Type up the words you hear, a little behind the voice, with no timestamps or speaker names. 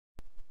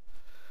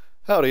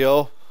Howdy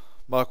y'all,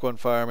 Mach 1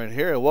 Fireman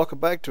here, and welcome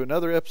back to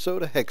another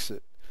episode of Hexxit.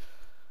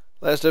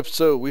 Last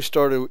episode we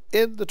started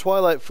in the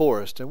Twilight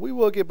Forest, and we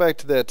will get back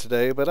to that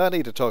today, but I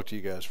need to talk to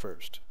you guys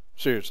first.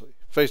 Seriously,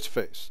 face to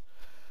face.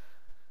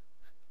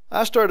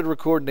 I started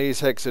recording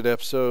these Hexxit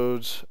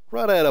episodes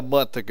right at a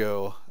month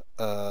ago.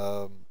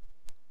 July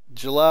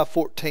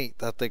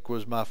 14th, I think,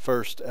 was my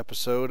first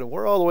episode, and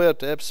we're all the way up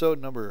to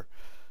episode number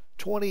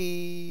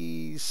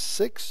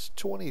 26,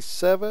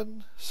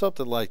 27,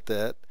 something like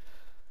that.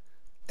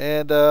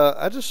 And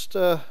I just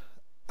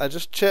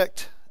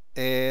checked,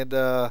 and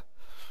we're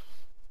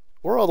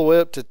all the way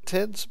up to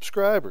 10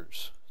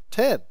 subscribers.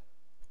 10,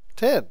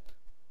 10,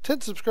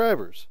 10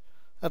 subscribers.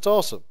 That's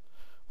awesome.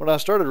 When I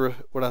started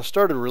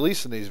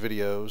releasing these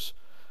videos,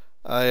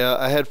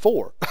 I had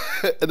 4,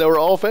 and they were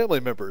all family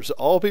members,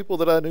 all people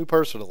that I knew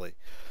personally.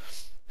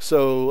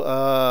 So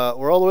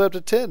we're all the way up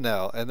to 10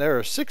 now, and there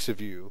are 6 of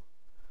you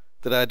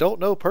that I don't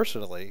know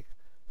personally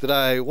that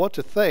I want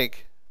to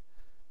thank.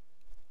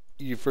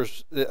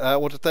 I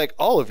want to thank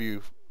all of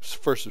you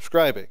for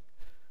subscribing.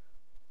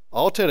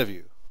 All 10 of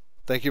you.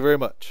 Thank you very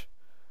much.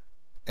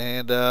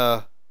 And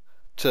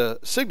to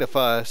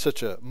signify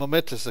such a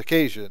momentous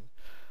occasion,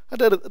 I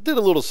did a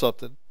little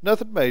something.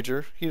 Nothing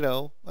major, you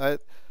know.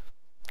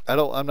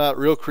 I'm not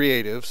real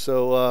creative,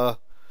 so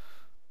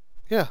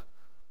yeah.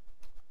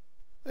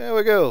 There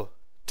we go.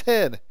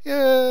 10.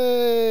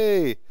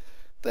 Yay!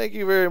 Thank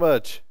you very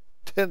much.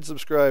 10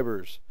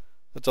 subscribers.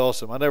 That's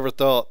awesome. I never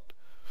thought.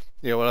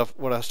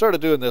 When I started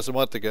doing this a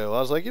month ago, I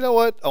was like, you know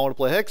what? I want to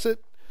play Hexxit.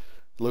 It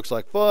looks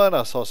like fun.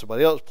 I saw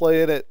somebody else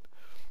playing it,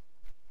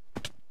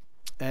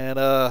 and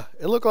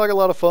it looked like a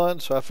lot of fun.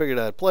 So I figured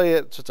I'd play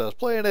it. Since I was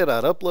playing it,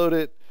 I'd upload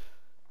it.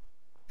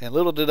 And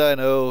little did I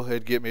know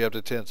it'd get me up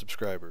to 10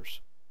 subscribers.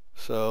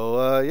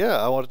 So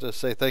yeah, I wanted to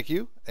say thank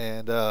you,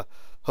 and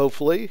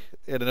hopefully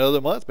in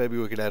another month, maybe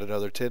we can add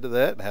another 10 to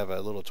that and have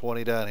a little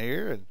 20 down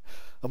here. And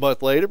a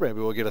month later, maybe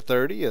we'll get a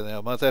 30, and then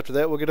a month after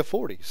that, we'll get a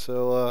 40.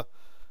 So.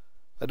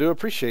 I do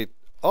appreciate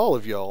all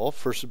of y'all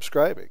for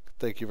subscribing.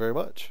 Thank you very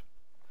much.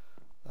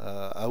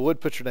 I would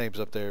put your names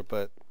up there,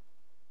 but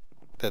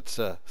that's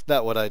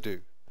not what I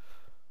do.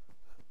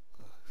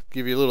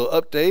 Give you a little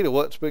update of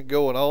what's been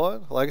going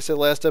on. Like I said,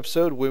 last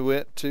episode we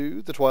went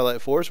to the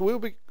Twilight Forest. We'll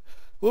be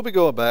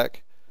going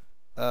back.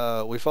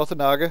 We fought the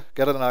Naga,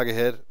 got a Naga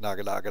head.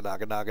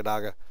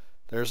 Naga.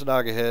 There's a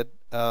Naga head.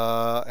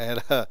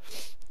 I'm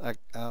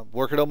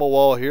working on my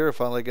wall here. I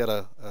finally got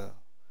a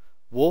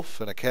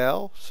wolf and a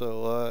cow.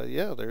 So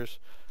yeah, there's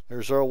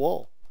our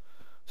wall.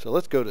 So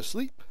let's go to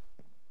sleep.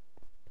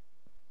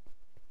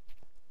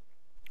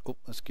 Oh,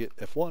 let's get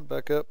F1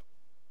 back up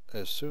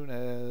as soon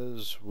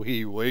as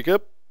we wake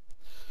up.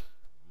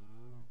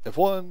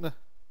 F1.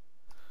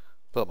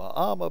 Put my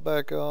armor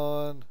back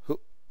on.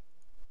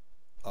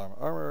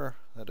 Armor.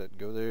 That doesn't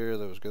go there.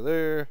 Those go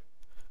there.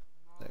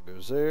 That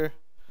goes there.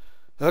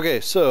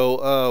 Okay,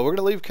 so we're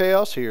gonna leave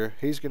Chaos here.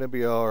 He's gonna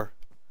be our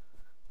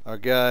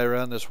guy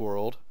around this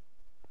world.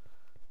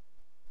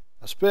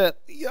 I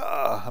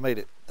made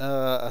it.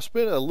 I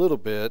spent a little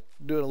bit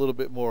doing a little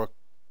bit more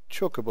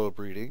chocobo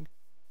breeding,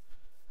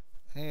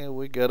 and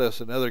we got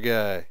us another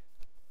guy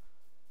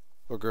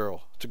or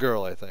girl. It's a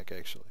girl, I think,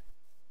 actually.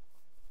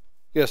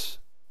 Yes,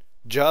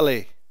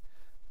 Jolly.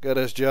 Got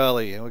us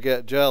Jolly, and we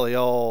got Jolly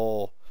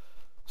all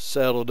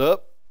saddled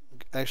up.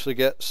 Actually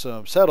got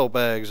some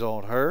saddlebags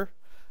on her,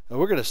 and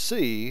we're gonna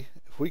see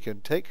if we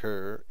can take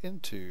her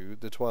into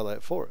the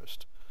Twilight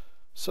Forest.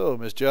 So,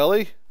 Miss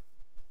Jolly,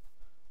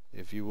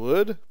 if you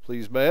would,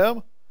 please,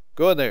 ma'am,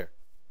 go in there.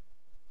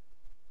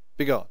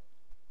 Be gone.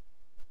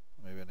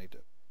 Maybe I need to.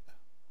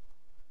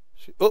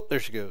 Oh, there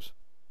she goes.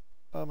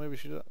 Oh, maybe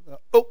she doesn't.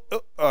 Oh,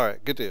 all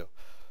right, good deal.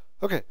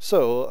 Okay,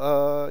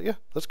 so yeah,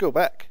 let's go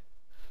back.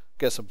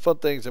 Got some fun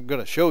things I'm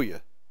gonna show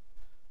you.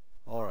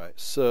 All right,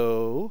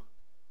 so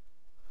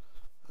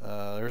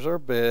there's our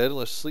bed.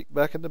 Let's sleep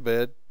back in the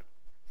bed.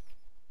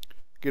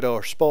 Get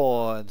our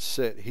spawn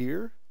set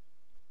here.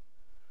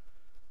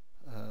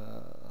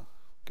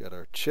 Got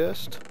our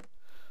chest.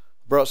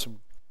 Brought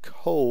some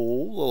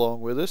coal along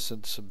with us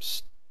and some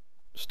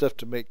stuff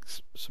to make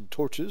some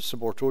torches, some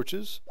more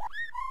torches.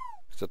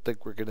 Because I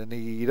think we're going to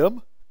need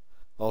them.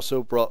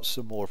 Also brought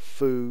some more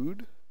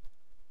food.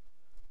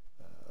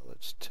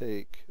 Let's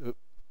take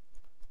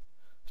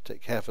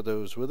half of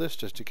those with us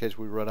just in case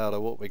we run out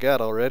of what we got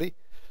already.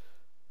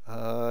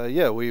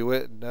 Yeah, we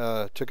went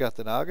and took out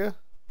the Naga.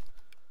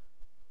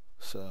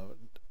 So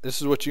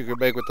this is what you can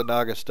make with the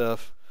Naga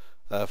stuff.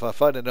 If I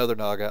find another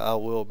Naga, I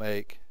will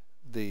make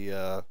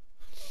we'll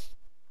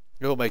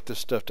make this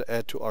stuff to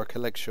add to our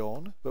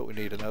collection. But we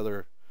need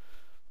another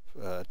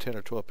 10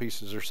 or 12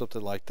 pieces or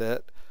something like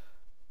that.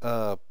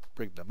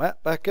 Bring the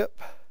map back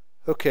up.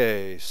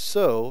 Okay,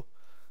 so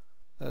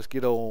let's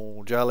get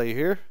on Jolly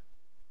here,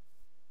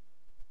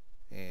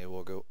 and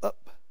we'll go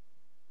up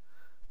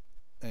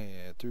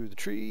and through the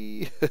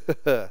tree.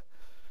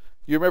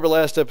 You remember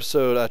last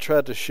episode I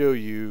tried to show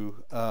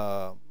you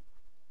a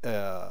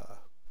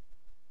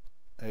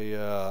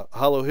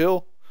hollow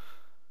hill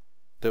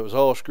that was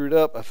all screwed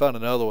up. I found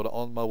another one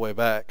on my way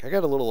back. I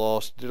got a little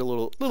lost, did a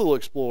little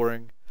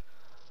exploring.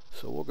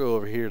 So we'll go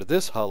over here to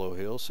this hollow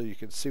hill so you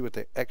can see what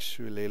they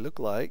actually look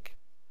like.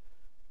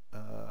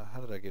 How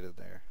did I get in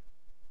there?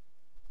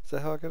 Is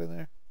that how I got in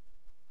there?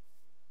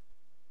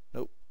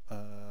 Nope.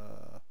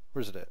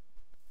 Where's it at?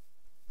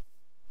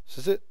 Is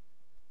this it?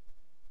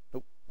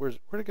 Nope. Where'd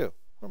it go?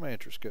 Where'd my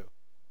interest go?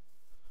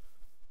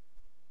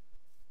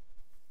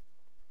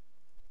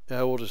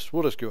 Yeah, we'll just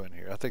go in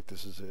here. I think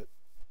this is it.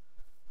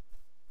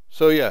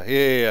 So yeah.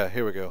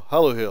 Here we go.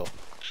 Hollow Hill.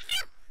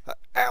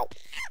 Ow.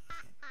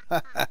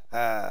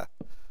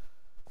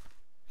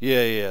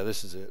 Yeah.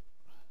 This is it.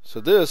 So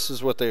this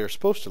is what they are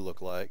supposed to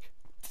look like.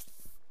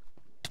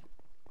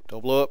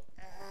 Don't blow up.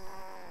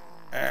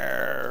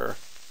 Arr.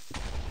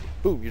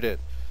 Boom, you're dead.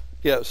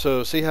 Yeah,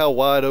 so see how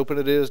wide open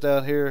it is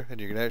down here?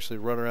 And you can actually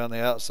run around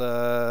the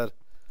outside.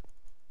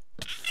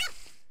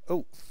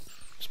 Oh,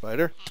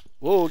 spider.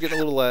 Whoa, getting a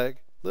little lag.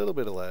 Little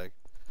bit of lag.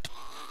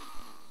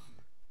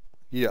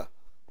 Yeah.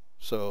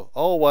 So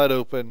all wide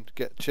open.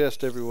 Got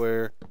chest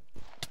everywhere.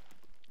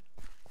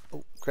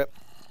 Oh, crap.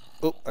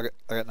 Oh, I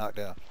got knocked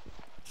down.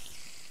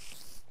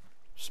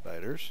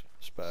 Spiders.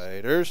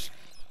 Spiders.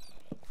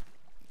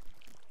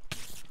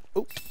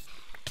 Oh.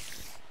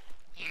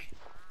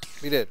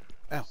 Be dead.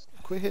 Ow.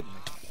 Quit hitting me.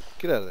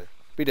 Get out of there.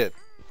 Be dead.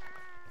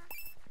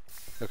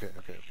 Okay.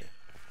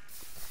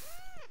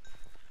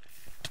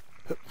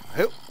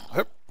 Help.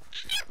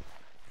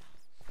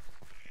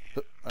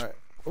 Alright.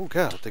 Oh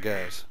god, the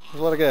guys.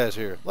 There's a lot of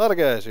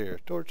guys here.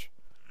 Torch.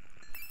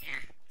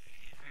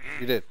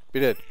 Be dead.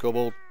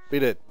 Kobold. Be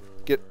dead.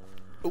 Get.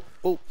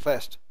 Oh,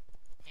 fast.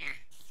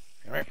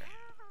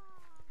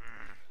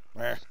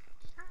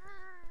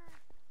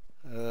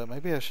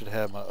 Maybe I should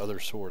have my other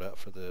sword out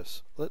for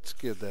this. Let's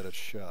give that a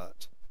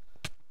shot.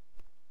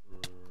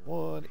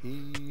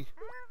 1E.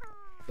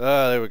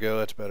 Ah, there we go.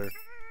 That's better.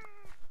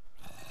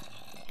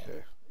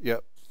 Okay.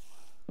 Yep.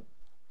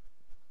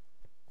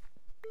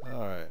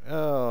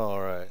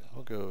 Alright.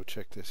 We'll go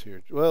check this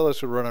here. Well,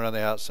 let's run around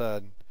the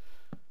outside and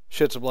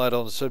shed some light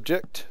on the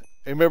subject.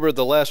 Remember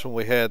the last one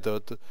we had, though.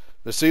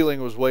 The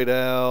ceiling was way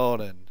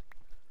down and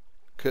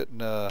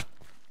couldn't,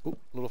 Ooh,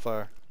 little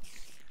fire.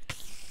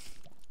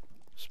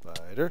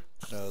 Spider.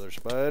 Another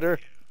spider.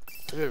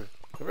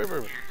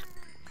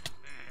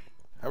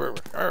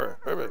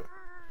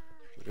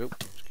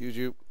 Excuse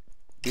you.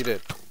 Be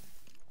dead.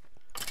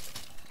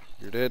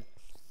 You're dead.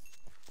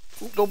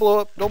 Ooh, don't blow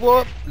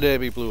up. There,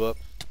 he blew up.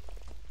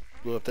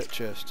 Blew up that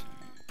chest.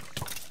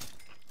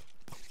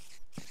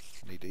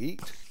 Need to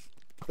eat.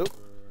 Oh,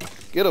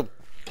 get him.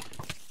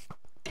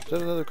 Is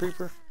that another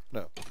creeper?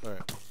 No.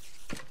 Alright.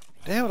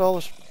 Damn it, all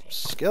the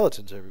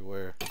skeletons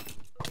everywhere.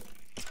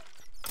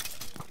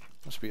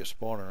 Must be a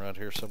spawner around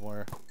here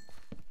somewhere.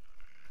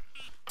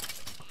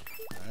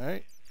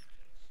 Alright.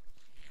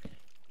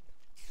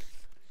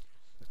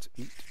 Let's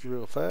eat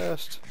real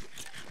fast.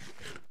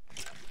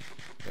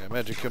 Yeah,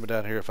 imagine coming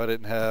down here if I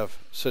didn't have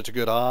such a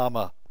good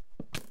armor.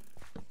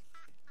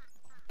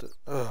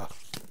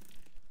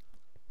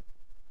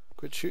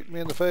 Quit shooting me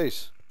in the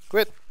face.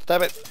 Quit!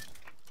 Stop it!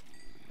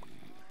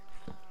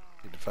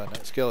 Need to find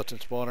that skeleton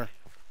spawner.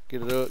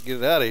 Get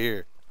it out of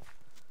here.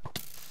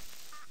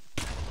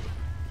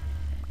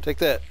 Take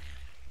that.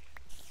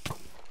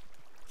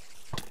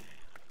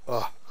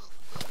 Oh,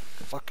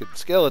 fucking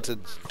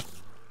skeletons.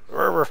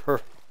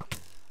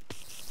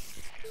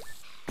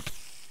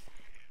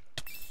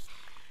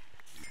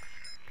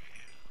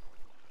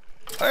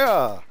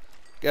 Hiya!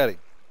 Got him.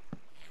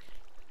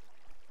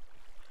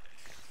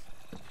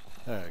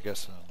 Alright, I got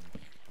some.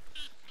 I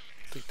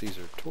think these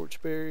are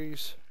torch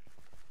berries.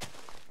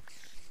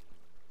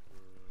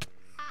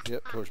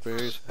 Yep, torch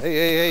berries.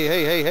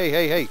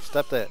 Hey!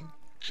 Stop that.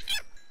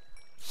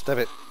 Stop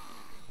it.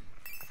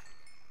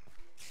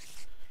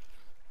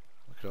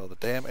 Look at all the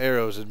damn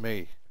arrows in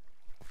me.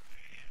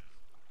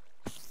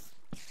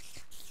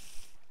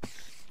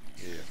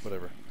 Yeah,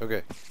 whatever.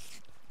 Okay.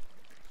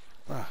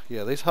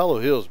 Yeah, these hollow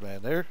hills,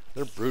 man, they're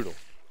brutal.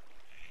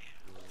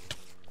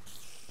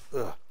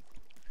 Ugh.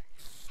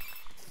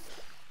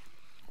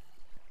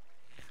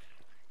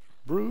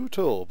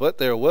 Brutal, but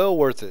they're well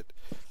worth it.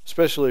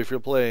 Especially if you're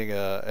playing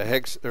a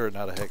hex, or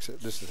not a Hexxit.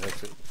 This is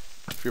Hexxit.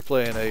 If you're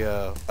playing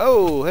a,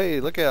 oh,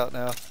 hey, look out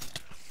now.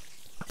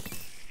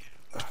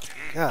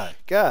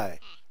 Guy.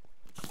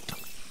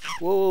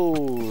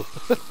 Whoa.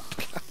 God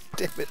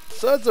damn it.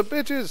 Sons of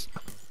bitches.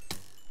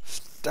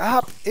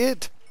 Stop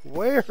it.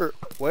 Where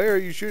are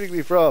you shooting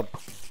me from?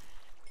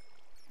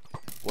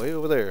 Way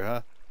over there,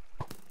 huh?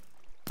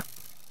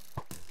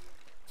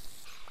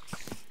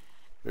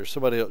 There's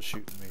somebody else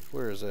shooting me.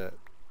 Where is that?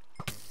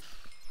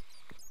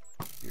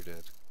 You're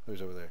dead.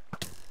 Who's over there?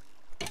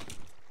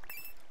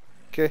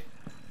 Okay.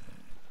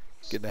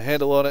 Getting a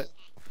handle on it.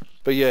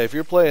 But yeah, if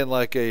you're playing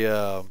like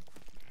a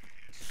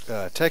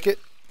Tech It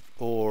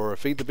or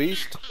Feed the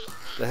Beast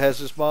that has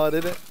this mod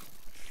in it,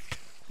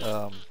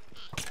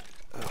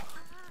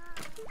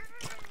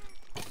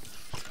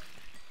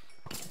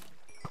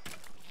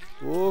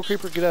 whoa,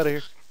 creeper, get out of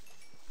here.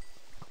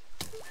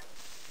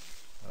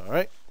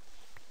 Alright.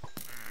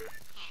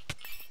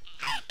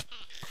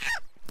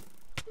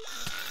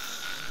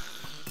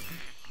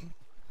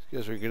 These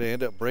guys are going to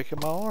end up breaking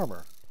my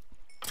armor.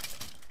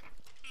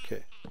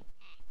 Okay.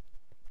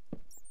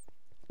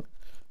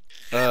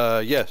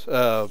 Yes.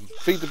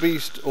 Feed the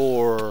beast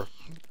or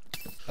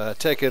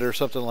tech it or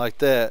something like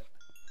that.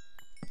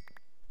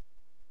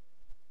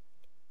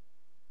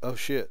 Oh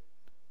shit.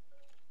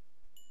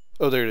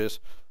 Oh, there it is.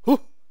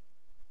 Whew.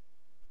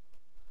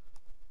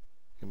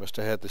 He must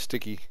have had the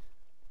sticky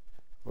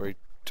where he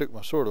took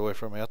my sword away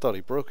from me. I thought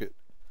he broke it.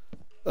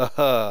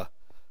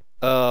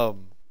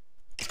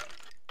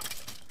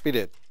 He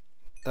did.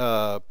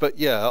 But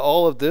yeah,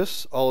 all of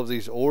these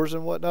ores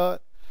and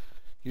whatnot,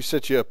 you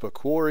set you up a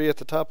quarry at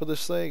the top of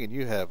this thing and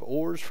you have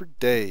ores for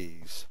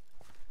days.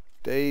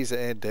 Days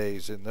and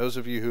days. And those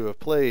of you who have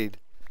played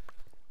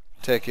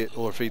Tech It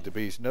or Feed the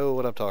Beast know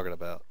what I'm talking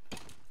about.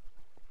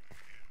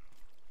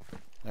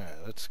 Alright,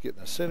 let's get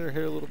in the center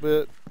here a little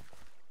bit.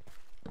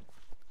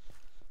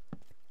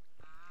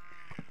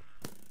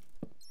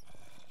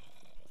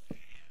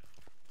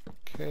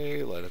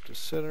 Okay, light up the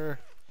center.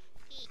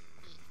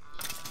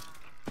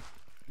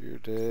 You're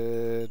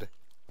dead.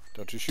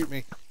 Don't you shoot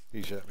me.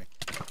 He shot me.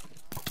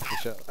 He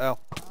shot. Ow.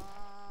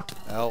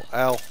 Ow,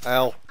 ow,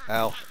 ow,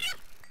 ow.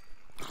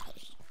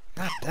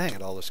 God dang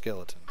it, all the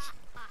skeletons.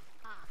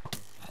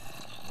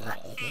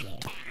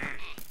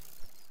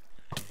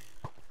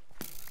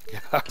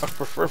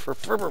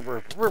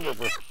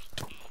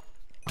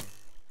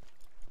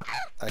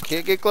 I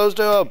can't get close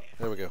to him.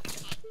 There we go.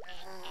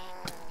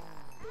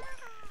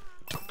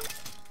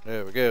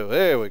 There we go.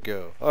 There we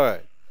go.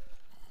 Alright.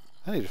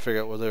 I need to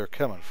figure out where they're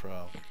coming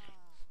from.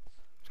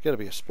 There's got to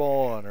be a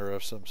spawner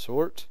of some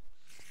sort.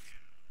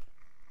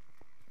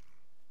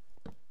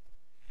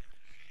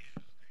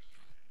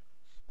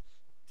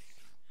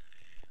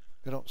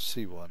 I don't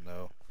see one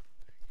though.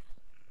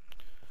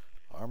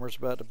 Armor's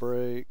about to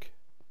break.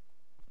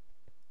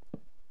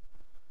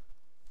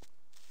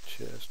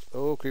 Chest.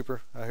 Oh,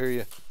 creeper. I hear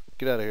you.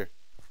 Get out of here.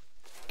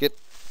 Get.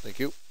 Thank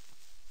you.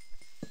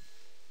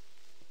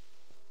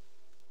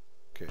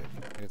 Okay.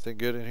 Anything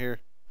good in here?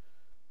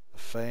 A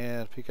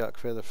fan. Peacock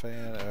feather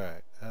fan.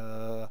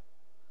 Alright.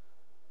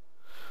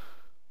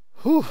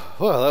 Whew.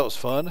 Well, that was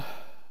fun.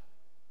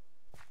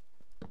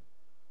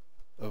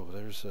 Oh,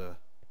 there's a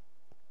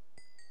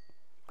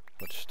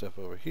bunch of stuff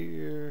over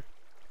here.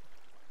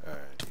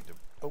 Alright. Need to.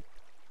 Oh.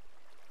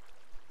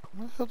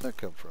 Where the hell did that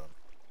come from?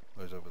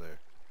 Oh, it's over there.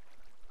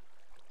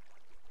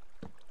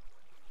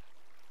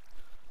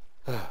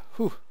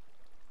 Whew.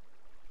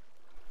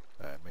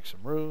 Alright, make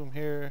some room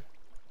here.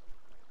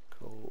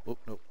 Cool. Oh,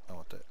 nope. I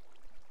want that.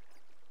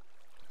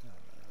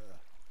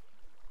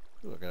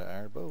 Ooh, I got an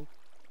iron bow.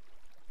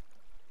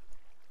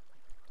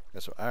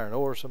 Got some iron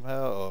ore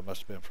somehow. Oh, it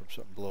must have been from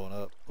something blowing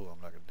up. Oh,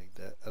 I'm not going to need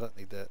that. I don't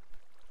need that.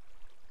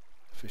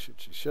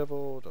 Efficiency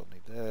shovel. Don't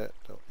need that.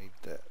 Don't need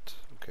that.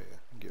 Okay,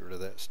 get rid of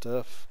that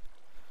stuff.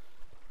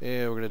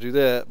 And we're going to do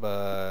that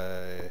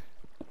by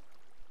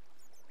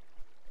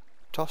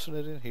tossing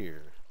it in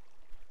here.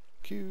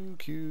 Q,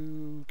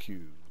 Q,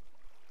 Q.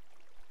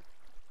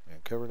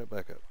 And covering it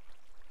back up.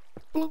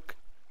 Blunk.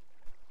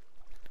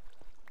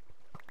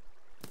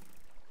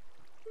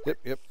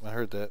 Yep, I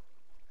heard that.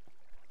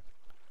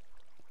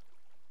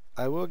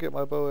 I will get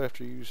my bow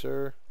after you,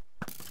 sir.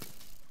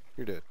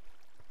 You're dead.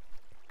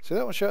 See,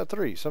 that one shot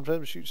 3.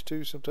 Sometimes it shoots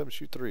 2, sometimes it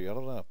shoots 3. I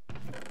don't know.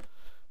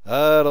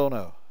 I don't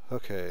know.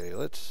 Okay,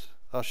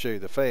 I'll show you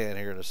the fan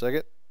here in a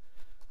second.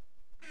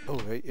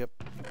 Oh, wait, yep.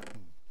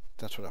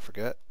 That's what I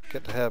forgot.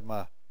 Got to have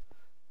my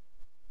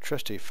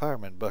trusty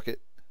fireman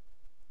bucket.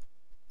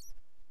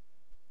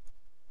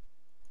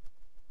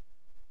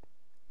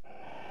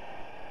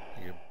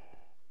 You can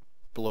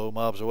blow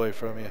mobs away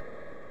from you. Of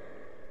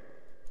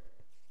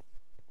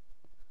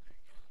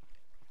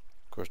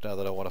course, now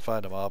that I want to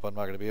find a mob, I'm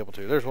not going to be able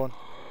to. There's one.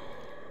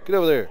 Get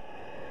over there.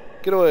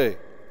 Get away.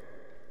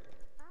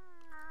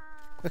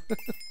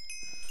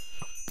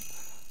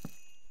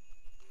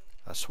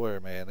 I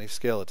swear, man, these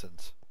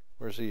skeletons.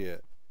 Where's he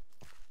at?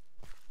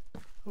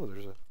 Oh,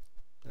 there's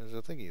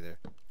a thingy there.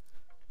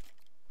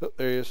 Oh,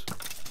 there he is.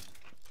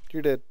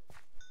 You're dead.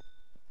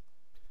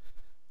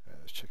 All right,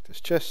 let's check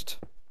this chest.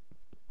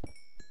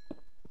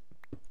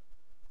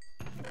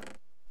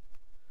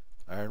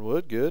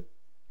 Ironwood, good.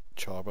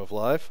 Charm of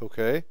life,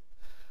 okay.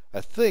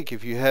 I think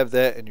if you have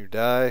that in your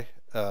die,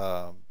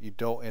 you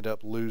don't end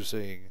up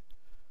losing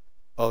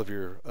all of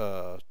your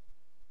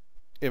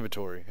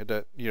inventory. And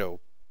that,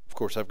 of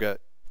course, I've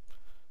got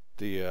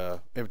the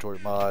inventory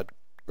mod,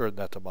 or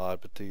not the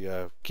mod, but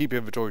the keep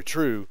inventory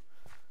true.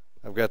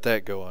 I've got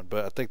that going,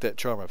 but I think that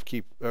charm of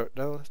keep,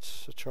 no,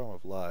 it's a charm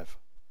of life.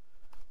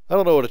 I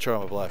don't know what a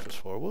charm of life is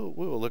for.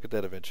 We will look at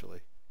that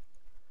eventually.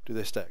 Do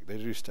they stack? They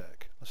do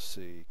stack. Let's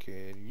see.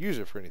 Can you use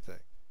it for anything?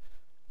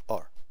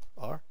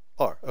 R.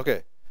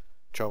 Okay.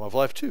 Charm of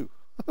life 2.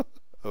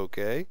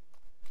 Okay.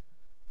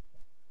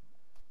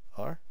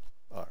 R.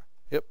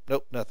 Yep.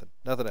 Nope.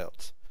 Nothing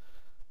else.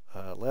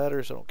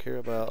 Ladders I don't care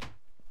about.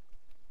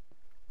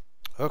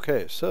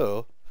 Okay.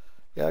 So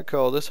Yeah, I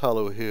call this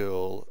hollow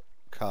hill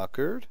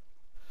conquered.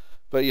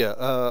 But yeah,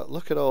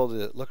 look at all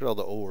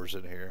the ores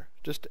in here,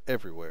 just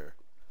everywhere,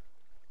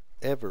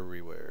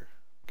 everywhere.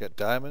 Got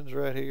diamonds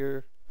right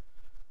here.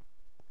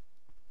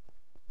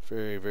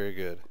 Very, very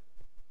good.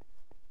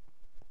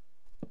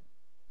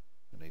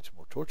 I need some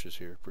more torches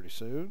here pretty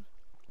soon.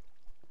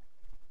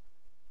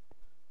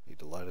 Need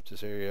to light up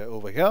this area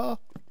over here.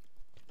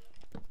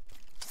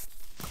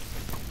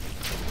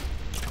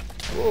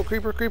 Whoa,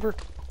 creeper, creeper.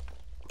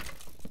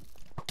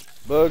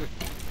 Bug.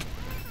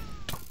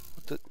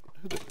 What the?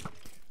 Who the?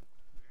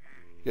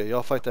 Yeah,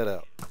 y'all fight that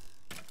out.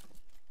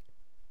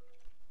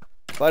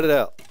 Fight it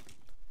out.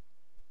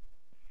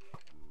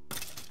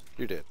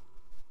 You're dead.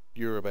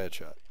 You're a bad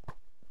shot.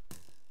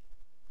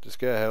 This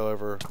guy,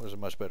 however, was a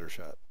much better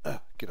shot.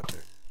 Get up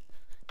there.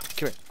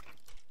 Come here.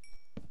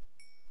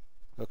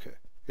 Okay.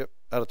 Yep.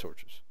 Out of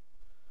torches.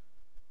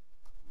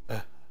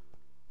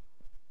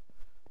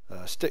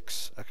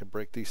 Sticks. I can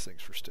break these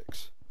things for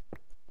sticks.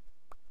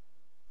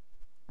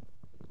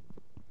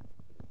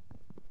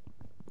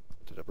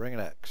 Did I bring an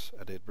axe?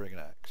 I did bring an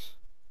axe.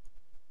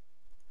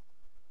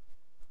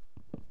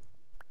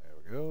 There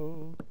we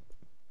go.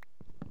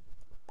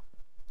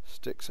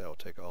 Sticks. I'll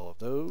take all of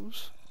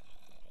those.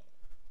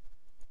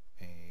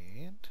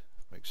 And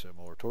make some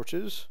more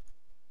torches.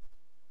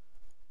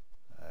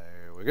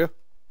 There we go.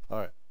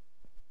 Alright.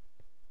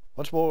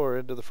 Once more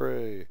into the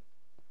fray.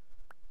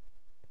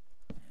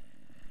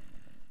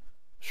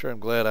 Sure,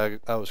 I'm glad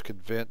I was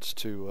convinced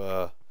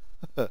to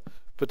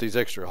put these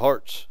extra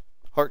heart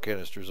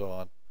canisters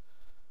on.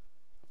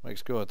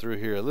 Makes going through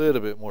here a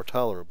little bit more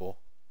tolerable.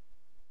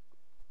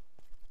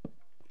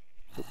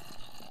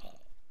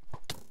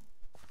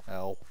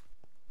 Ow.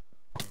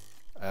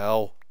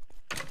 Ow.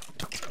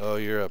 Oh,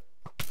 you're a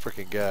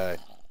freaking guy.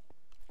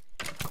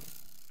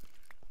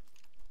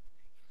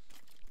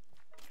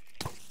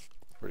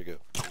 Where'd he go?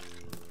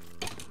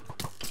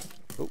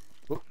 Oh,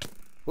 oh,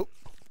 oh.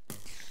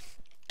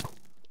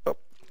 Oh,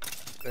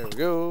 there we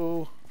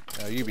go.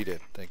 Now you be dead.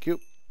 Thank you.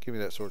 Give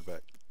me that sword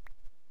back.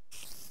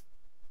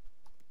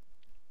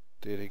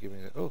 Did he give me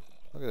that? Oh,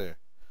 look at there.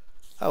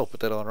 I'll put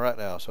that on right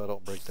now so I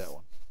don't break that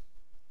one.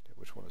 Okay,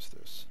 which one is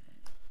this?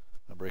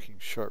 I'm breaking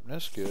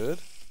sharpness. Good.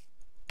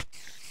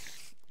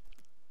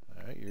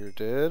 Alright, you're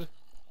dead.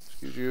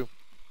 Excuse you.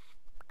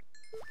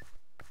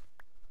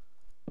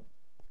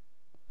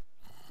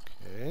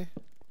 Okay.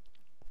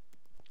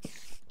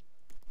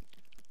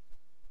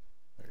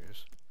 There he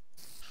is.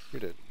 You're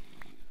dead.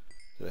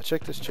 Did I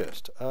check this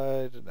chest?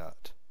 I did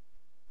not.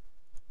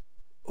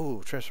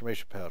 Oh,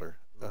 transformation powder.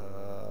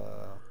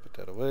 Put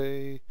that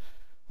away.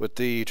 With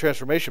the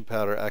transformation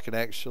powder, I can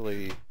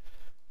actually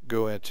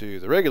go into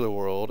the regular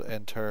world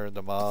and turn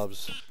the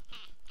mobs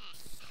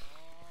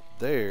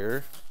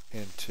there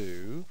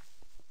into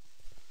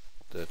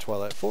the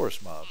Twilight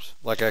Forest mobs.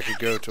 Like I could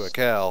go to a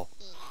cow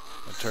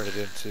and turn it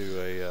into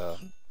a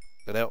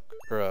an elk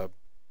or a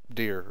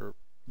deer or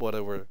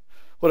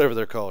whatever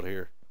they're called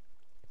here.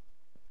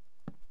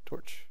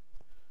 Torch,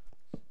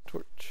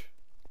 torch,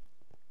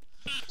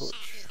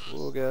 torch.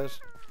 Whoa, guys!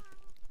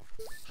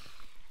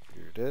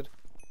 You're dead.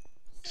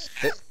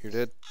 Hey, you're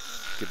dead.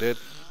 You're dead.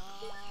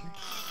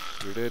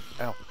 You're dead.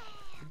 Ow!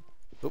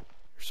 Oh, you're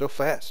so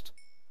fast.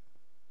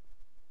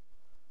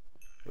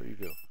 Where you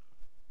go?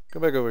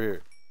 Come back over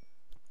here.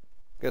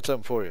 Got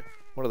something for you.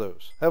 One of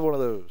those. Have one of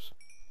those.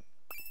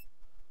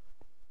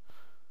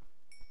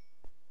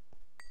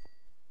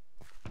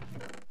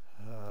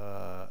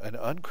 An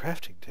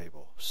uncrafting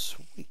table.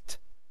 Sweet.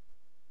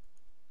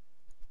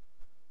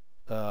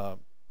 Yeah,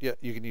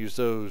 you can use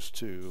those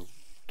to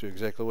do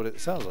exactly what it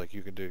sounds like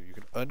you can do. You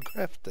can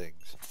uncraft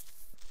things.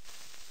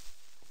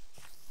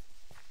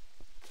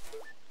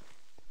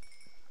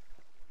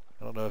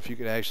 I don't know if you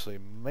can actually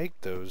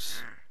make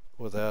those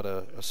without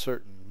a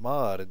certain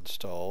mod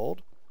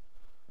installed.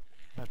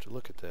 I have to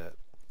look at that.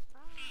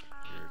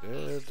 You're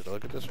dead. Did I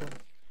look at this one?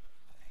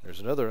 There's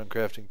another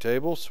uncrafting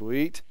table.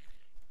 Sweet.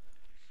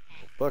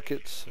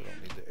 Buckets. I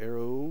don't need the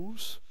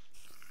arrows.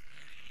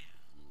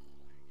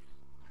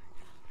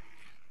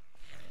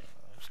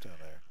 What's down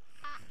there?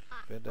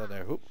 Bend down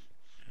there. Oop.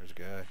 There's a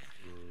guy.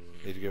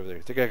 Need to go over there.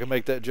 Think I can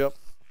make that jump?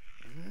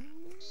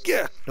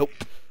 Yeah. Nope.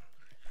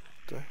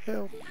 What the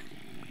hell?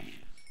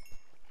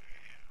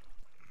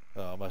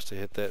 Oh, I must have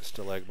hit that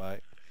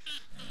stalagmite.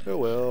 Oh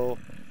well.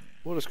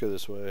 We'll just go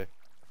this way.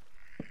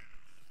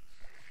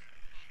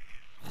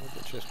 Where'd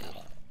that chest go?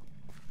 There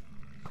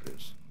it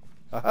is.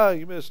 Aha,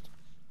 you missed.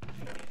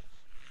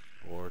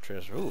 Ore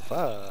transfer. Ooh,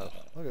 5.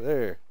 Look at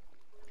there.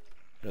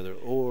 Another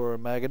ore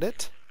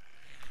magnet.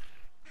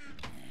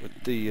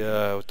 With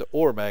the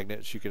ore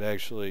magnets, you can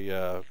actually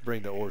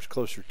bring the ores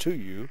closer to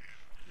you.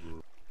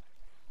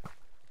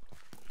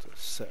 The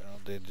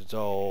sound engine's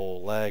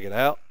all lagging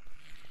out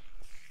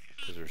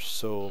because there's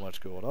so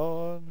much going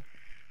on.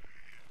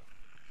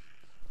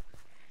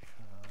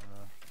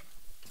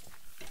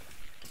 Did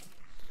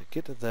I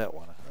get to that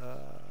one? I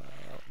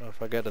don't know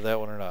if I got to that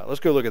one or not. Let's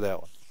go look at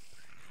that one.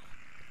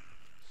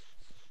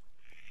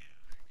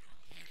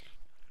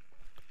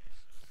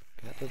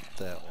 Got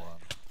to that one.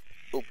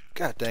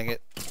 God dang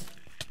it.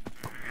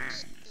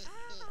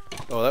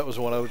 Oh, that was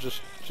the one I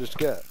was just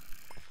got.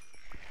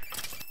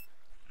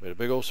 Made a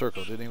big old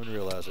circle. Didn't even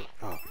realize it.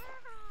 Oh,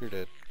 you're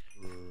dead.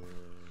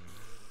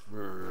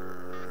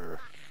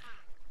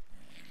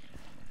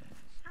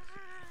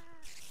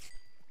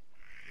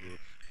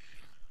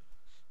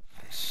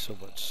 So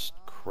much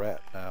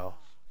crap now.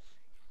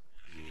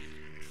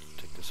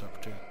 Take this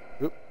opportunity.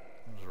 Oop,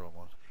 that was the wrong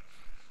one.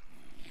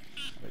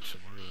 Make some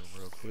room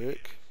real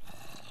quick.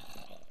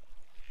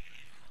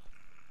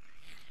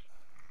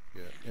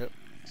 Yeah, yep.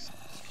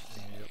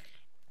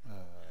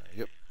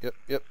 Yep. Yep.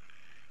 Yep.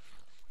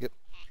 Yep.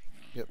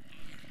 Yep.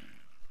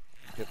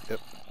 Yep. Yep.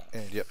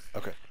 And yep.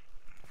 Okay.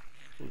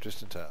 We're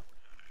just in time.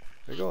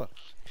 Where you going?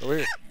 Over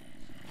here.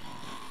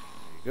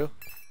 There you go.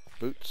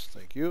 Boots.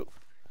 Thank you.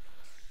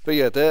 But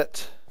yeah,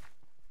 that,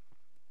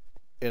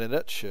 in a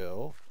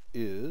nutshell,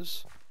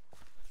 is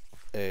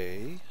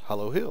a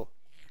hollow hill.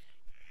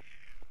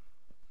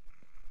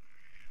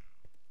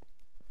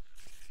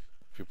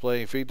 If you're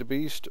playing Feed the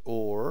Beast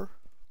or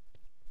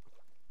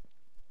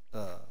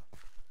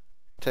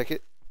Tech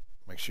It,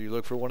 make sure you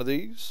look for one of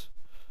these.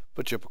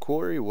 Put you up a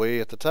quarry way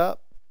at the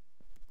top,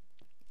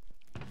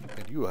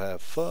 and you will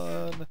have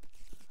fun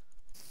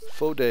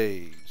for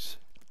days.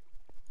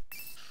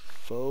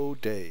 For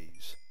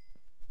days.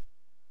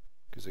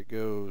 Because it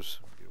goes,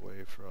 get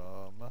away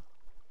from,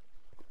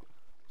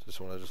 is this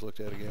one I just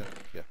looked at again?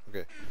 Yeah,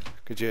 okay.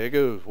 Because yeah, it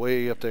goes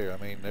way up there. I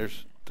mean,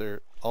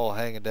 they're all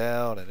hanging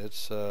down, and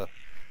it's, there's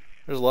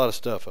a lot of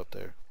stuff up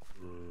there.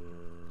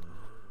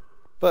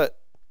 But,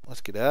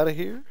 let's get out of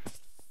here.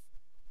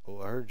 Oh,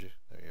 I heard you.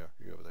 There you are.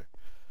 You're over there.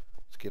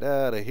 Let's get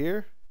out of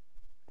here.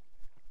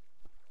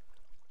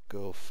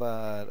 Go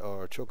find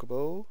our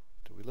chocobo.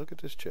 Did we look at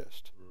this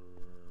chest?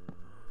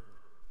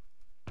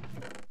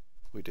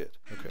 We did.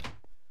 Okay.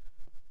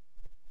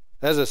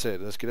 As I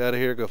said, let's get out of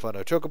here, go find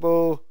our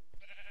chocobo,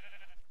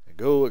 and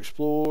go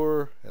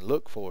explore and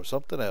look for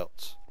something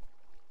else.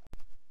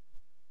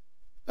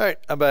 Alright,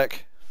 I'm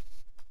back.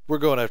 We're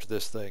going after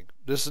this thing.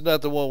 This is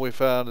not the one we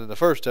found in the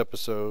first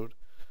episode.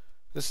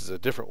 This is a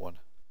different one.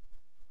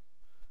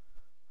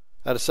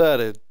 I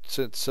decided,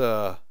 since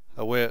I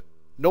went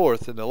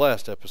north in the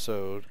last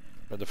episode,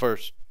 or the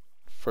first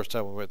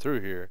time we went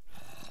through here,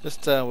 this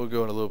time we're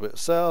going a little bit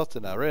south,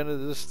 and I ran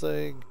into this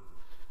thing,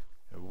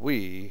 and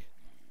we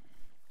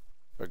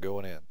are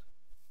going in.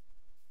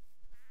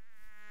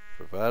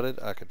 Provided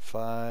I can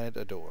find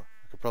a door.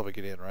 I could probably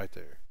get in right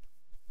there.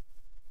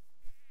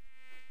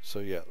 So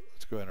yeah,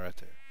 let's go in right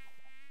there.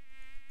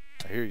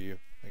 I hear you.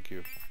 Thank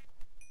you.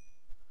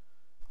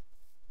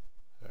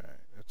 Alright,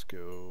 let's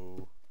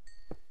go.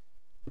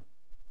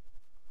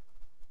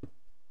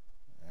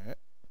 Alright,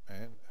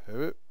 and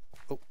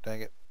oh,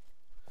 dang it.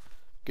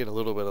 Get a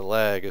little bit of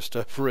lag as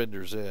stuff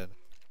renders in.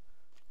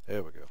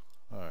 There we go.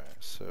 Alright,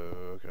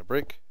 so can I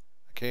break?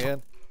 I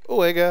can.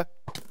 Oh, hey guy.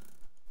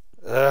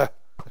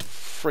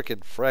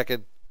 Frickin'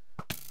 frackin'.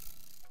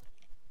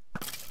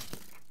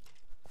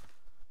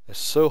 It's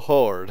so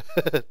hard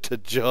to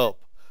jump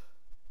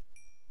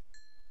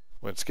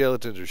when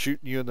skeletons are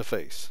shooting you in the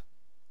face.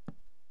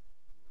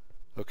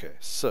 Okay,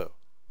 so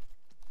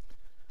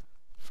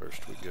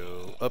first we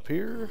go up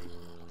here.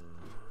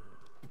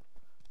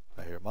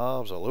 I hear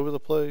mobs all over the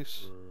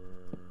place.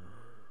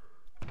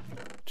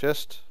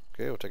 Chest.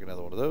 Okay, we'll take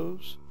another one of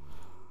those.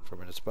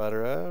 Fermented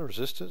spider eye,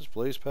 resistance,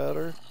 blaze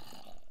powder.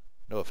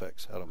 No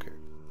effects, I don't care.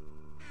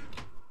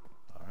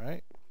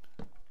 Alright.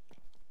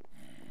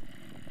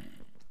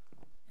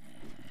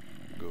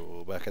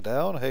 Go back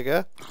down. Hey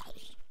guy.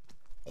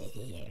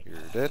 You're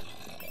dead.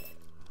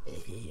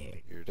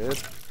 You're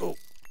dead. Oh,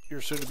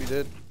 you're soon to be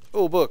dead.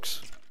 Oh,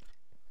 books.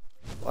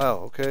 Wow,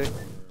 okay.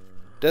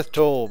 Death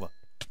Tome.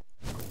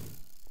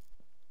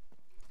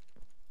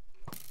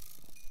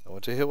 I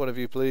want to hit one of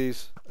you,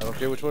 please. I don't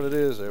care which one it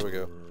is. There we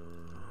go.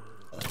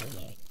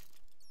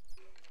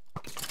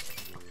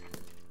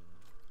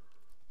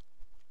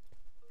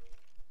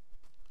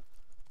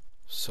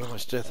 So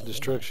much death and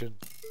destruction.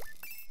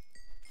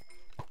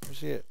 Where's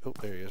he at? Oh,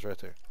 there he is, right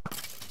there.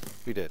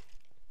 Be dead.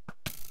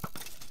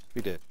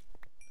 Be dead.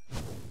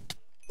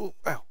 Oh,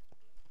 ow.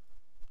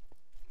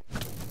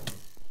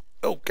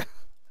 Oh, God.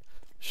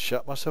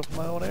 Shot myself with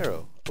my own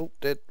arrow. Oh,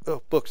 dead.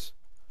 Oh, books.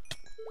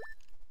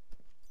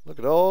 Look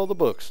at all the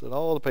books and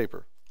all the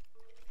paper.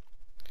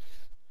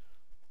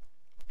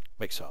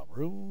 Make some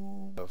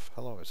room.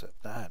 How long is that?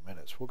 9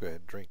 minutes. We'll go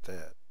ahead and drink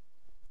that.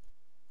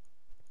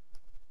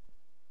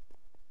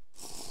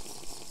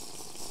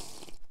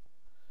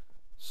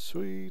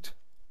 Sweet.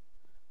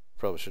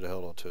 Probably should have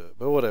held on to it,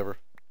 but whatever.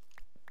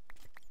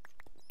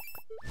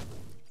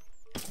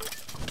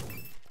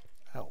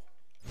 Ow.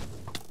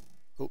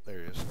 Oh, there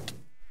he is.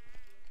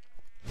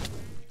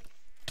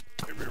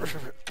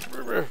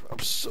 I'm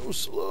so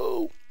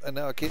slow, and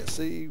now I can't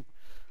see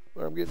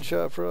where I'm getting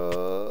shot from.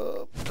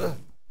 Oh,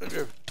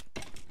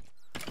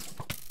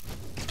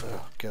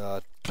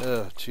 God.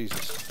 Oh,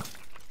 Jesus.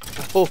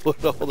 Oh,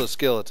 all the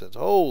skeletons.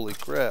 Holy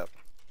crap.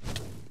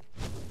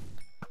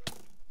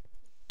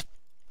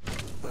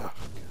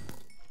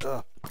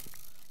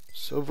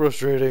 So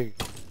frustrating.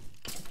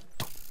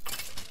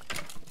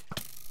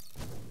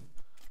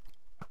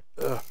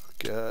 Oh,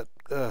 God.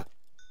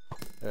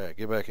 Alright,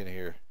 get back in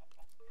here.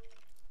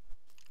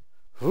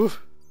 Whew.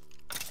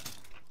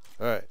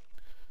 Alright.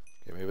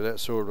 Okay, maybe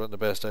that sword wasn't the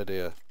best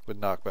idea with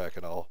knockback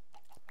and all.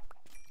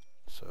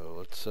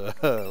 So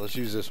let's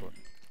use this one.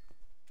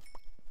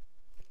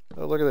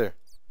 Oh, look at there.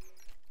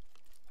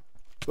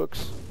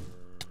 Books.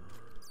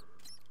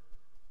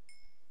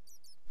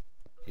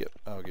 Yep,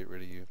 I'll get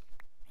rid of you.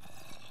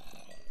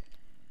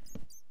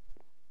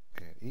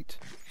 And eat.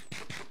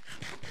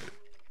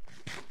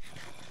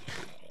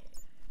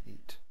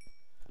 Eat.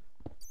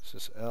 Is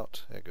this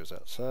out? That goes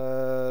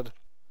outside.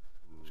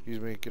 Excuse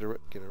me, get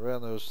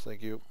around those,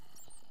 thank you.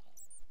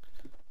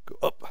 Go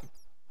up.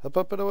 Up,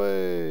 up, and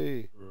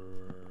away.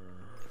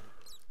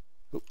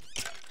 Oop.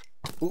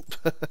 Oop.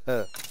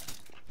 That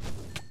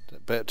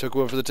bat took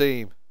one for the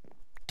team.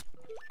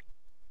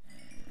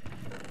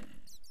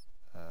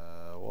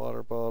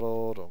 Water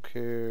bottle, don't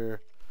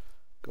care.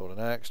 Golden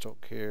axe,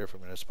 don't care. If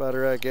I'm in a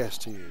spider, I guess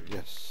to you,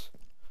 yes.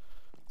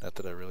 Not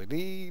that I really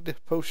need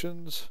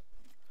potions,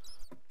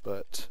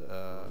 but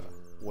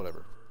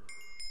whatever.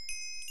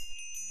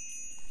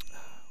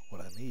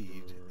 What I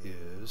need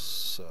is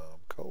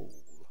some coal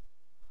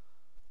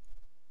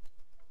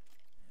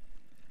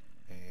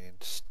and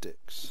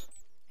sticks.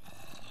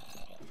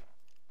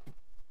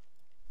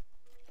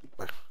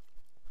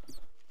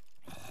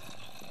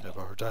 Have a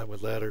hard time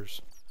with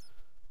ladders.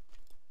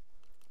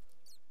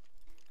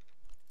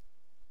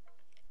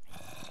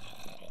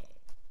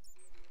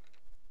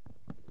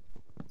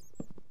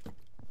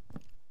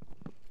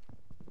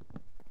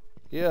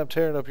 Yeah, I'm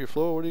tearing up your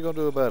floor. What are you going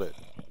to do about it?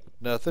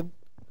 Nothing.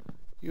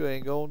 You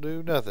ain't going to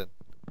do nothing.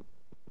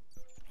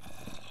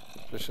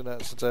 Especially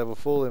not since I have a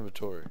full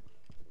inventory.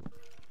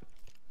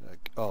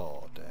 Like,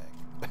 oh,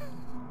 dang.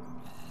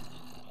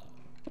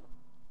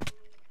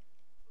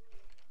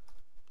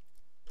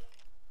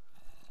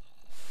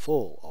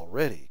 Full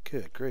already.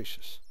 Good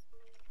gracious.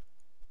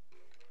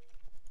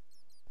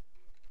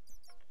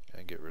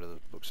 And get rid of those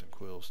books and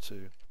quills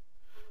too.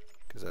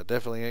 Because I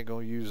definitely ain't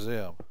going to use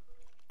them.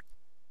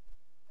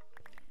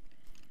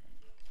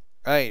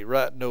 I ain't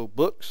writing no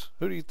books.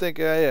 Who do you think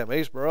I am?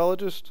 Ace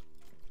Morologist?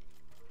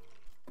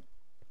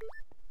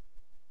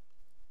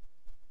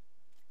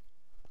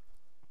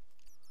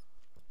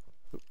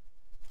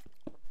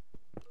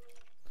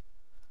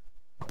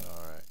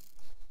 Alright.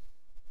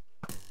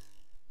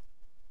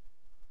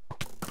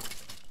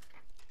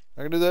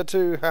 I can do that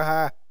too.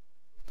 Haha.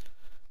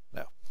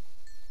 Now.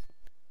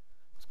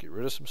 Let's get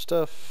rid of some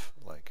stuff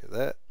like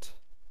that.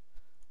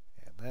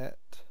 And that.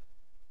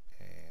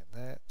 And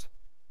that.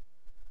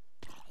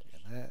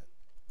 That,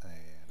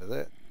 and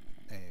that,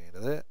 and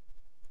that,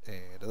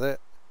 and that,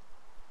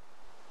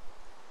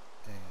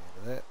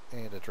 and that,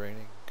 and a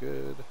training.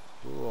 Good.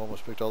 Ooh,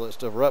 almost picked all that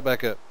stuff right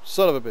back up.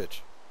 Son of a bitch.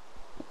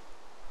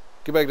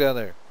 Get back down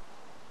there.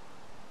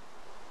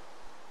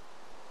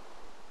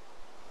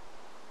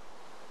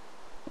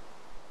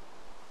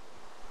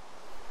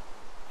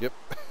 Yep.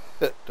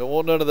 Don't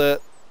want none of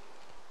that.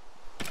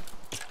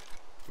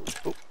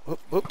 Oh, oh,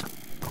 oh.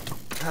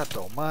 God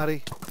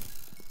almighty.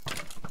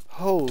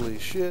 Holy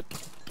shit.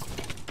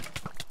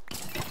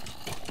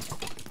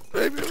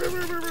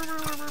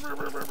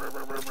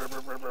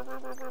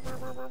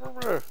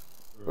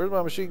 Where's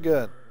my machine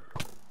gun?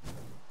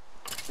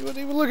 He wasn't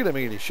even looking at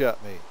me and he shot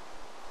me.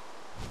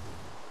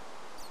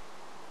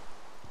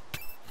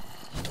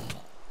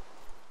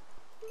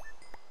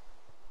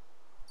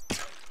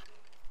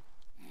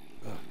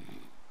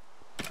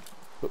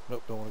 Oh,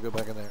 nope, don't want to go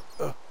back in there.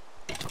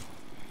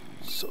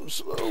 So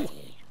slow.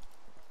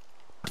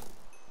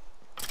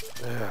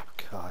 Oh,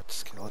 God,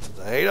 skeletons.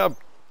 I hate them.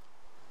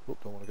 Oop,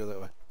 don't want to go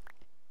that way.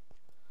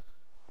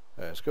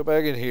 Alright, let's go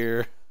back in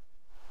here.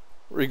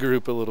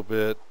 Regroup a little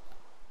bit.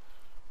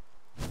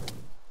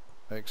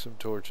 Make some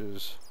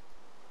torches.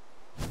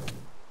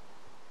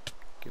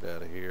 Get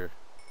out of here.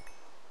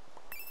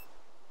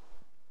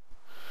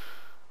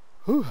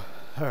 Whew.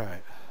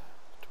 Alright.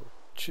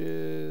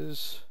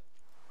 Torches.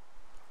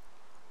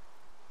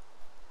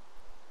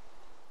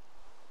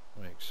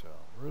 Make some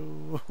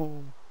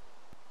room.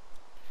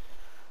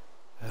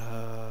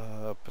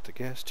 Put the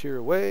gas tier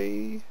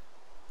away.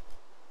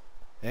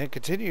 And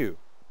continue.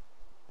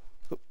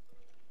 Oop.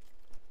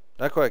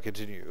 Not quite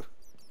continue.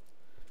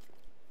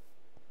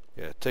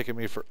 Yeah, it's taking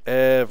me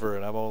forever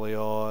and I'm only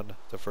on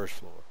the first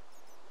floor.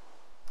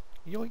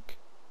 Yoink.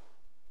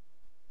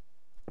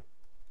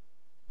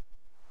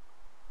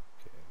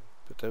 Okay,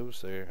 put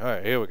those there.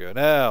 Alright, here we go.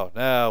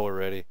 Now we're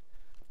ready.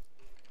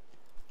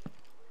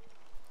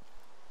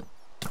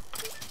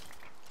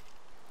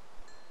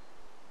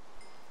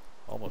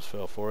 Almost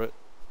fell for it.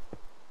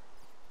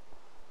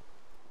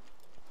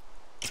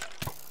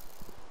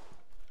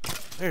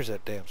 There's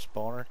that damn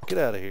spawner. Get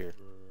out of here.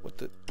 What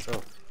the?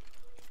 Oh.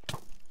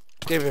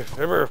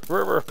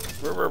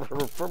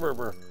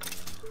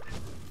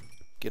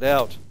 Get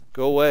out.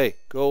 Go away.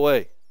 Go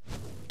away.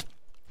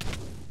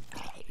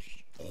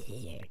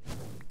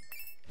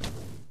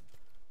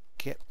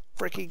 Can't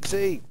freaking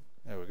see.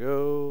 There we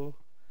go.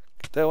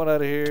 Get that one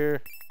out of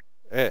here.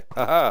 Hey,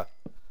 haha.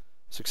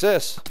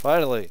 Success,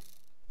 finally.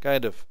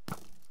 Kind of.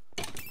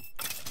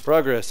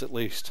 Progress, at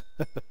least.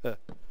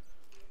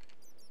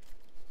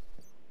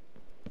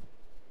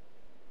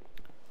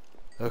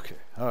 Okay,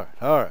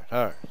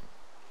 alright.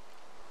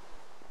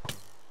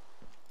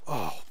 Oh,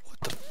 what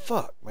the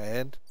fuck,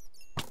 man?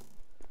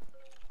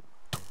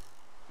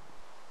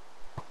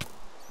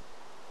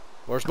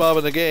 Worst mob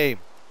in the game.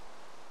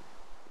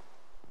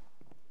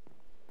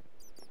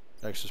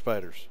 Next to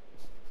spiders.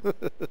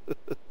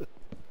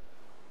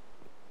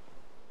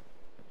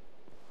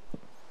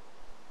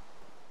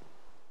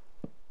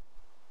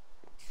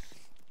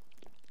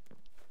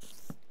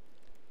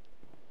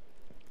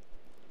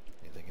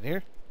 Anything in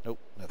here? Nope,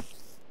 nothing.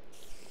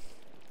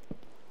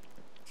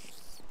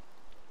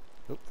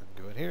 Nope, I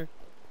can go in here.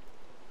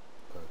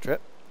 Trap?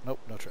 Nope,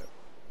 no trap.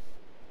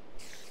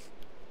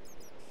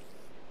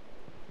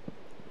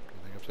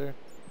 Anything up there?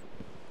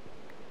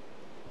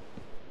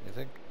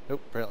 Anything?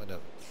 Nope, apparently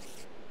nothing.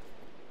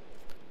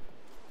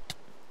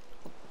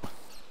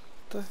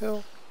 What the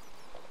hell?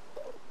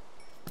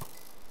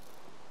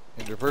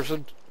 Ender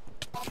person?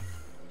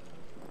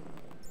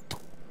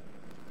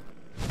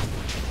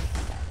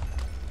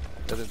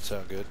 That didn't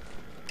sound good.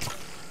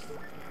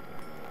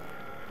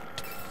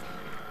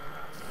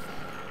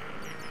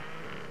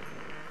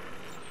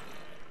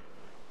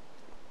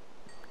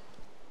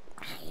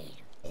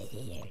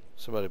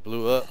 Somebody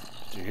blew up.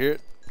 Did you hear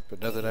it?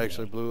 But nothing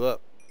actually blew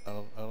up. I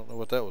don't know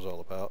what that was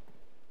all about.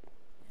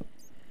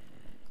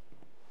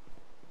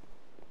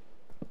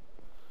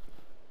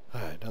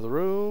 Alright, another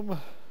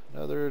room.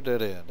 Another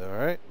dead end,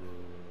 alright.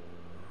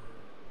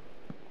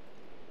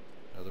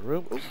 Another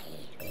room. Ooh.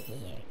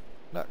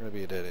 Not gonna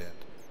be a dead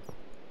end.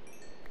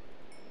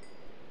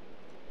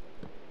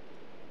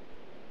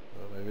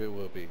 Well, maybe it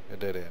will be a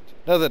dead end.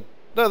 Nothing!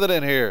 Nothing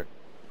in here!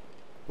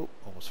 Oh,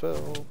 almost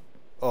fell.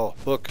 Oh,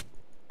 book.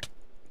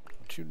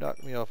 Don't you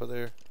knock me off of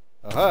there.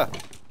 Aha!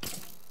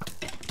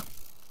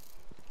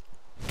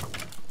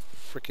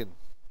 Frackin'.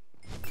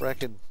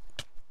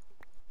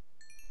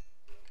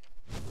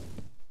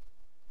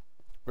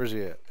 Where's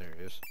he at? There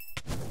he is.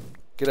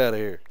 Get out of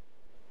here.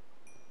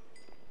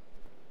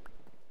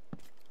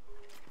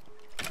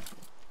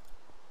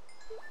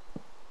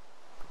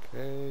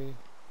 Okay.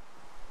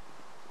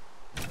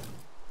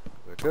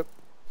 Back up.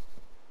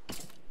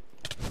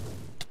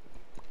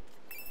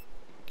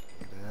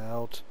 Get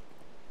out.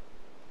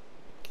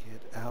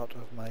 Get out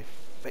of my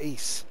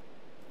face.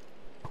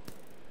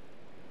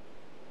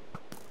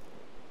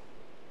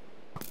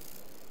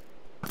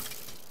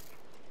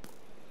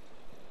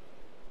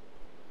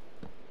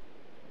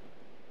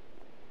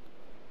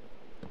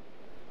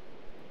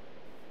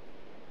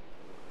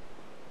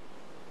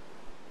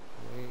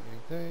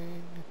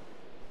 Anything?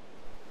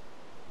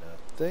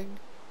 Nothing.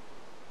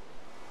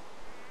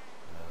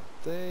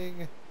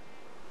 Nothing.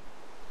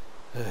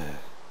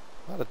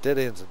 A lot of dead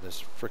ends in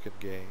this frickin'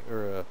 game,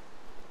 or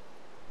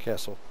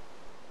castle.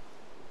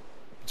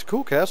 It's a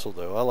cool castle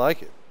though, I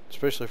like it.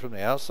 Especially from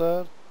the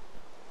outside.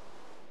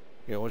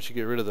 You know, once you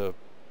get rid of the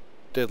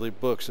deadly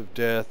books of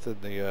death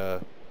and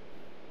the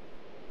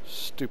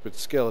stupid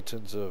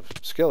skeletons of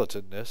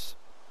skeletonness.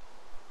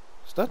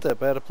 It's not that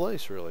bad a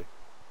place, really.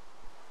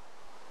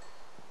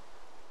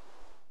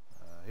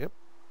 Yep.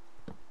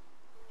 Go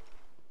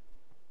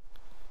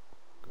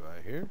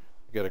out here.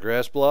 You got a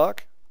grass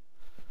block.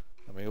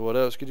 I mean, what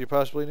else could you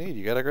possibly need?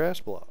 You got a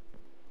grass block.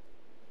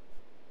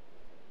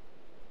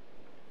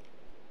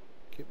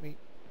 Get me.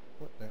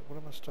 What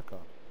am I stuck on?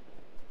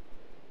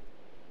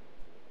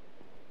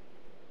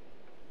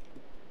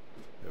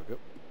 There we go.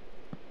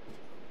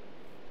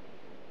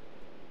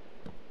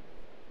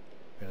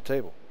 And a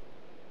table.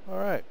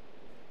 Alright.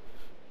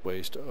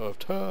 Waste of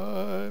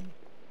time.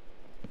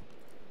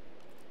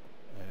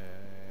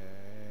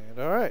 And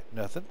alright,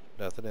 nothing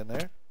in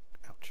there.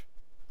 Ouch.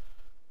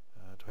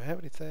 Do I have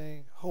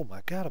anything? Oh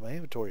my god, in my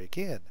inventory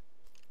again.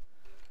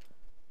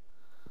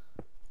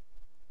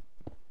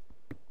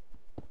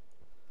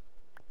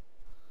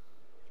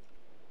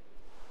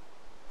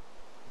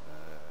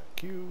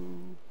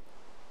 Q.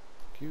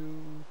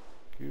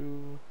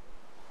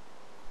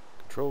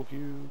 Control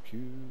Q.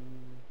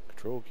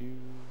 Control Q.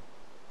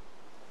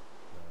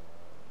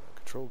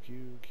 Control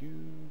Q.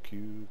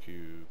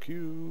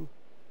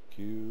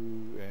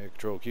 Q, and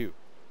Control Q.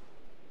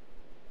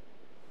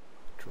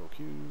 Control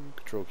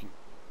Q.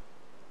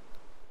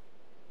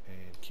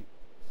 And Q.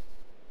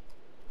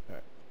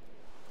 Alright.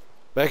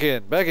 Back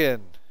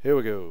in. Here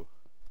we go.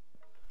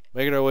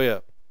 Making our way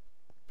up.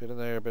 Bit in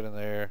there.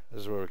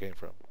 This is where we came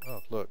from. Oh,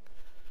 look.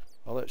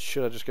 All that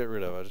shit I just got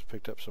rid of. I just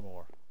picked up some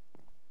more.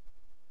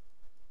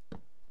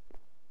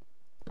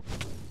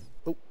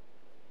 Oh.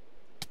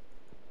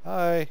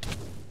 Hi.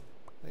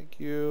 Thank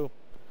you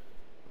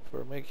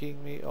for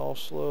making me all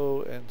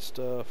slow and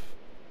stuff.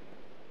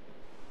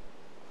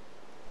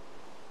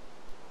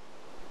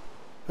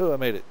 Oh, I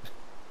made it.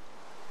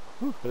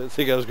 Whew, I didn't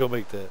think I was going to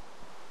make that.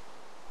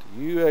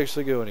 Do you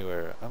actually go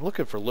anywhere? I'm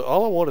looking for loot.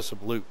 All I want is some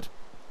loot.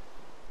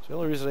 It's the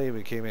only reason I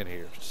even came in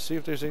here. Just to see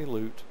if there's any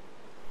loot.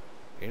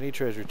 any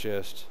treasure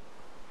chest.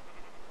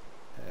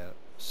 And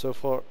so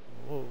far,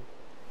 whoa,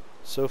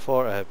 so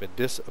far I have been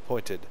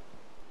disappointed.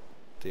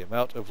 The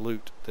amount of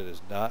loot that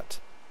is not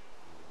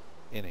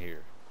in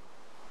here.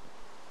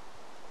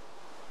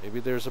 Maybe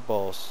there's a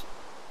boss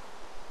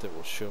that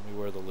will show me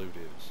where the loot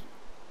is.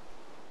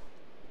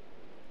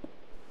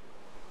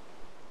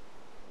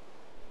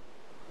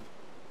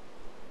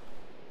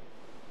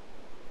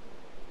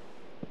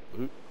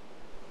 Loot.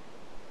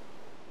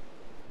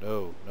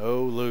 No,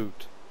 no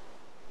loot.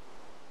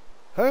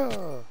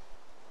 Ha!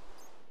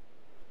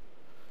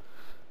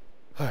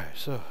 Alright,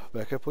 so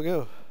back up we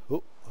go.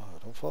 Oh,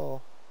 don't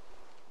fall.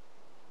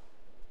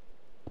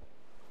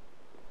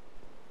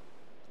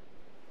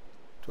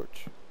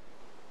 Torch.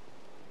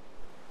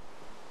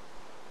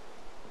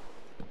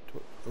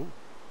 Oh.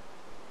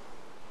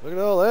 Look at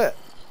all that.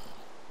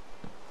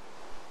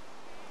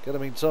 Gotta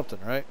mean something,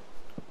 right?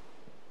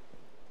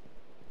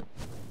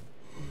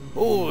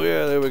 Oh,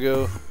 yeah, there we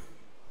go. What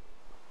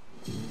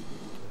the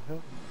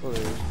hell? Oh,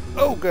 there it is.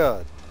 Oh,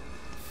 God.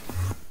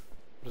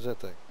 What is that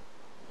thing?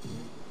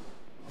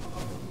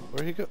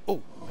 Where'd he go?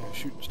 Oh, man,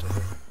 shooting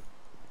stuff.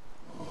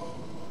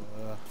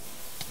 Oh,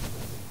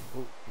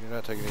 you're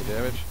not taking any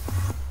damage.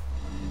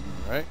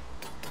 Alright.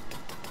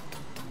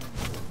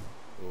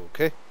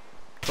 Okay.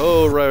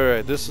 Oh,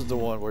 right. This is the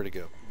one. Where'd he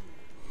go?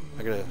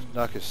 I gotta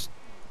knock his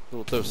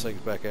those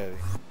things back at him.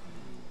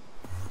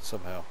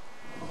 Somehow.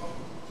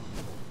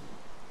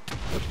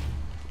 Oops.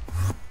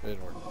 It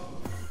didn't work.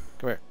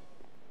 Come here.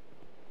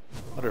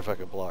 Wonder if I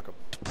can block him.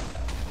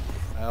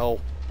 Ow.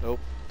 Nope.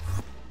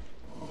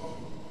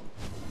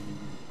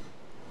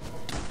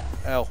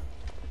 Ow.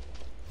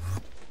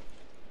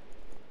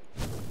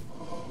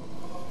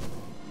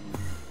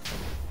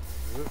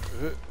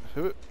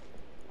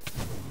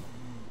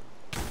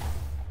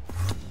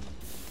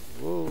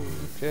 Whoa,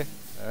 okay,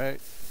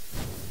 alright.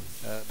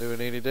 Not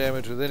doing any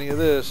damage with any of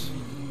this.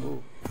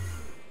 Whoa.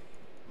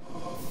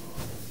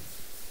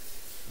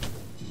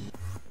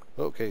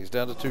 Okay, he's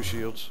down to 2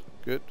 shields.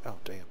 Good. Oh,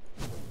 damn.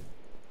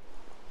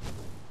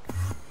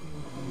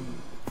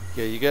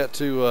 Yeah, you got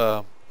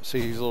to,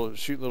 see he's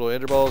shooting little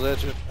ender balls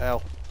at you.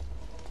 Ow.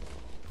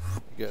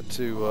 You got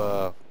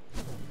to,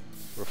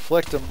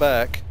 reflect them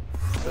back.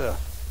 Ugh.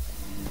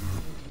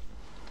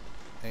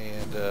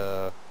 And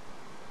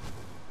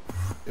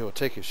it will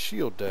take his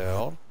shield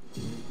down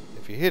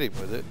if you hit him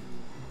with it.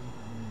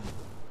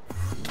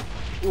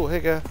 Oh, hey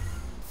guy.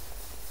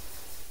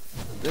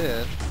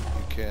 Then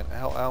you can,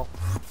 ow.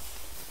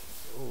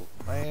 Oh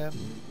man.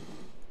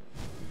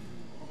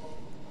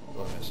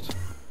 Oh, I missed.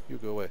 You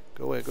go away.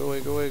 Go away. Oh, I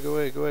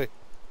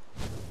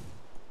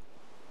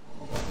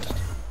missed.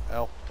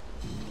 Ow.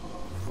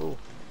 Oh.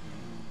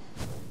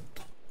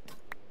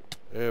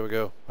 There we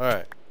go.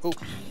 Alright. Oh.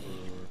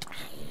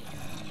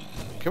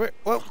 Come here.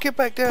 Well, get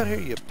back down here,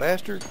 you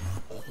bastard.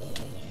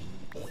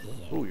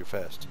 Oh, you're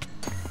fast.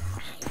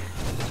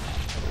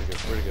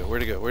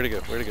 Where'd he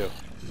go?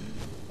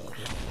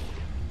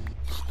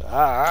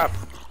 Stop.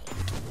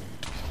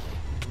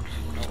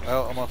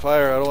 Oh, I'm on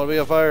fire. I don't want to be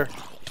on fire.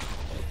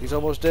 He's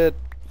almost dead.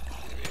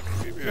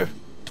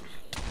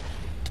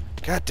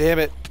 God damn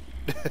it.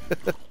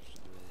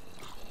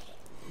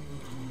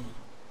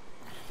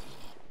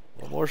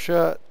 One more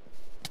shot.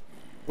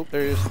 Oh,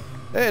 there he is.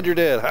 And you're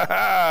dead. Ha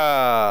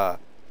ha!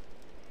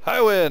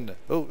 High wind!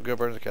 Oh, gotta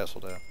burn the castle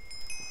down.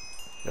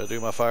 Gotta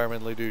do my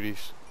firemanly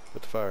duties.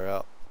 Put the fire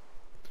out.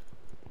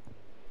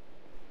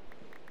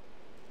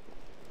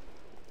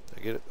 Did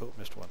I get it? Oh,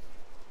 missed one.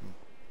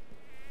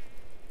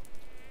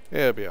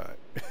 Yeah, it'll be alright.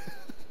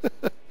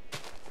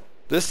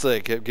 This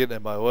thing kept getting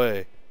in my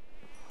way.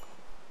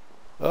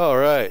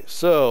 Alright,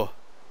 so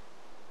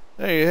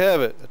there you have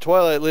it. A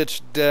Twilight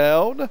Lich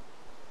down.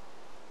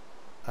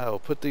 I will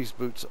put these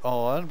boots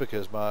on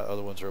because my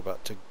other ones are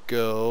about to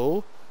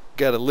go.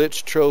 Got a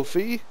Lich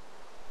trophy.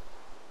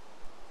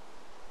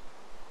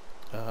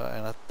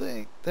 And I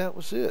think that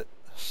was it.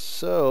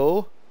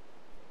 So,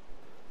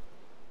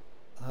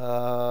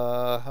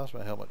 how's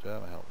my helmet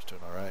doing? My helmet's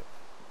doing alright.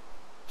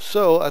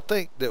 So, I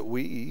think that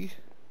we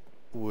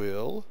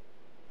will...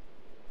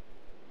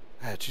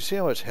 Did you see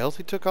how much health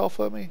he took off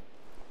of me?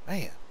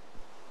 Man.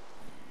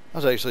 I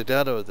was actually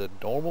down to the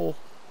normal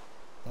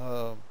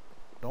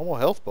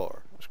health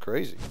bar. It was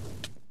crazy.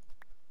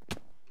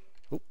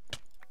 Oop.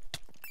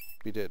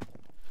 He did.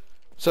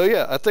 So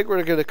yeah, I think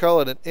we're going to call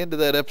it an end to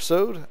that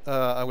episode.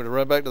 I'm going to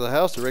run back to the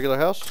house, the regular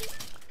house,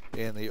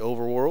 in the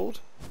overworld,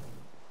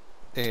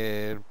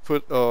 and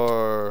put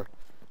our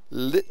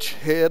Lich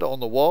head on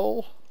the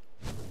wall.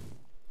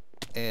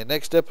 And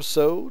next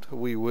episode,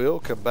 we will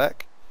come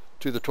back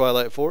to the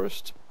Twilight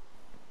Forest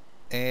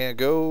and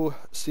go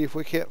see if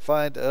we can't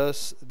find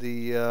us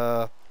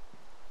the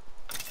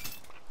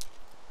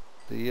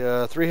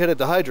three-headed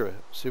Hydra.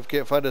 See if we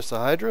can't find us the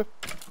Hydra.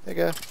 Hey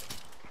guy.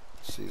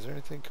 Let's see, is there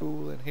anything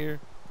cool in here?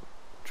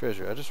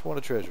 Treasure. I just want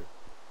a treasure.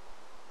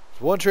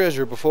 There's one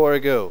treasure before I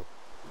go.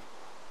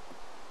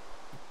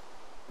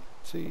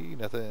 See,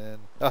 nothing.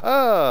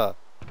 Aha!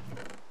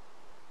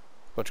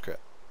 Bunch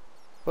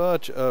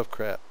of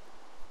crap.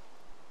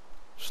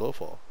 Slow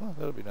fall. Oh,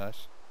 that'll be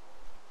nice.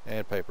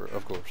 And paper,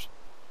 of course.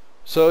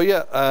 So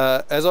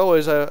yeah, as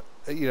always, I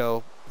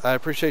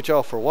appreciate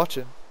y'all for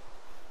watching.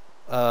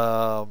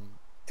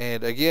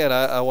 And again,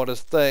 I want to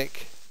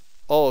thank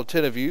all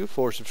 10 of you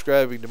for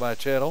subscribing to my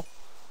channel.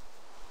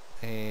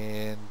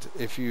 And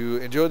if you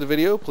enjoyed the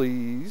video,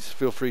 please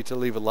feel free to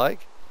leave a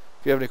like.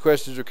 If you have any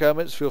questions or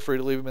comments, feel free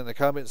to leave them in the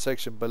comment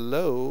section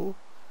below.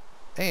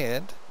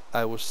 And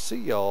I will see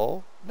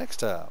y'all next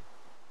time.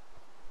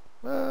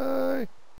 Bye.